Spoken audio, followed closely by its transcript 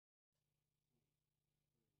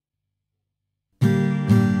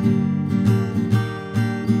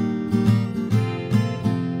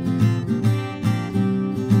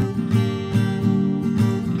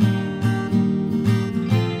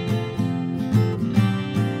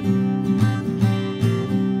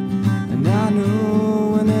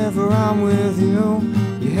I'm with you,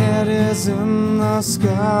 your head is in the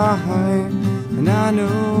sky, and I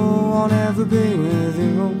know I'll never be with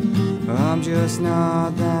you. I'm just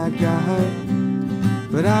not that guy,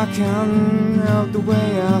 but I can't help the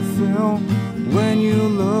way I feel when you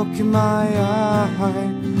look in my eye,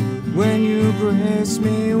 when you grace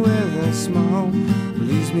me with a smile,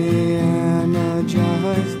 leaves me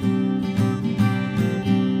energized.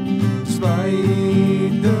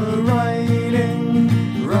 Despite the writing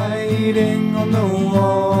on the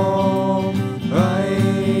wall,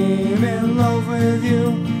 I'm in love with you,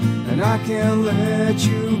 and I can't let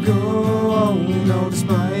you go. Oh no,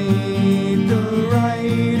 despite the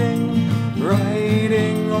writing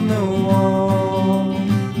on the wall,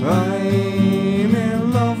 I'm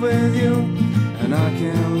in love with you, and I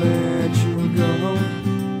can't let you go.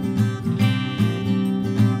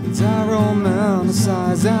 I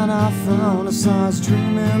romanticize and I fantasize,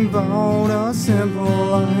 dreaming about a simple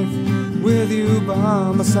life with you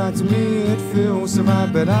by my side. To me it feels so right,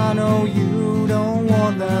 but I know you don't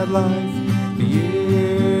want that life.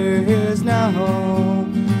 Years now,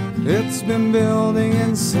 it's been building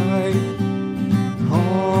inside,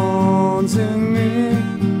 haunting me.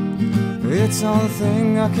 It's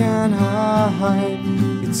something I can't hide.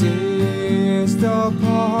 It is the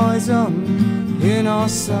poison in our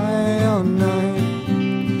cyanide,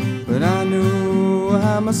 but I knew I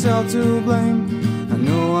had myself to blame. I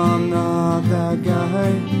know I'm not that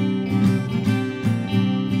guy.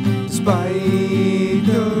 Despite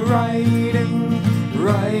the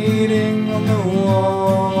writing on the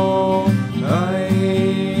wall,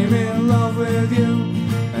 I'm in love with you,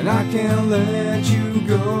 and I can't let you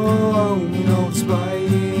go. Oh no,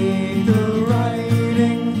 despite the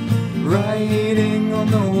writing on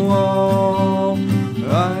the wall,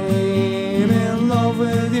 I'm in love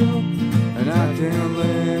with you, and I can't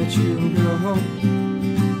let you go.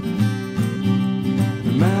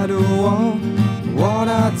 No matter what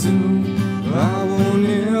I do, I will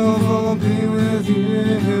never be with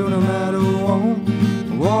you. No matter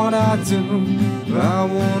what I do, I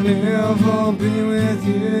will never be with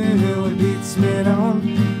you. It beats me down,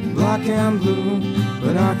 black and blue,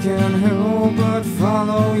 but I can't help but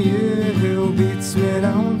follow you. It beats me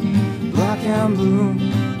down, black and blue,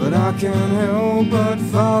 but I can't help but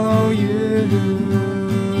follow you.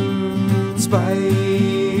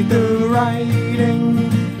 Despite the writing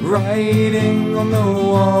on the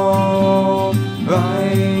wall,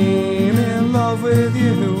 I'm in love with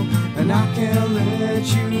you, and I can't let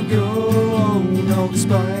you go. Oh no,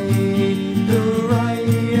 despite the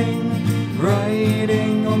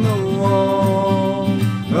writing on the wall,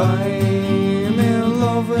 I'm in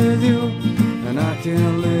love with you, and I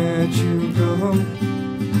can't let you go.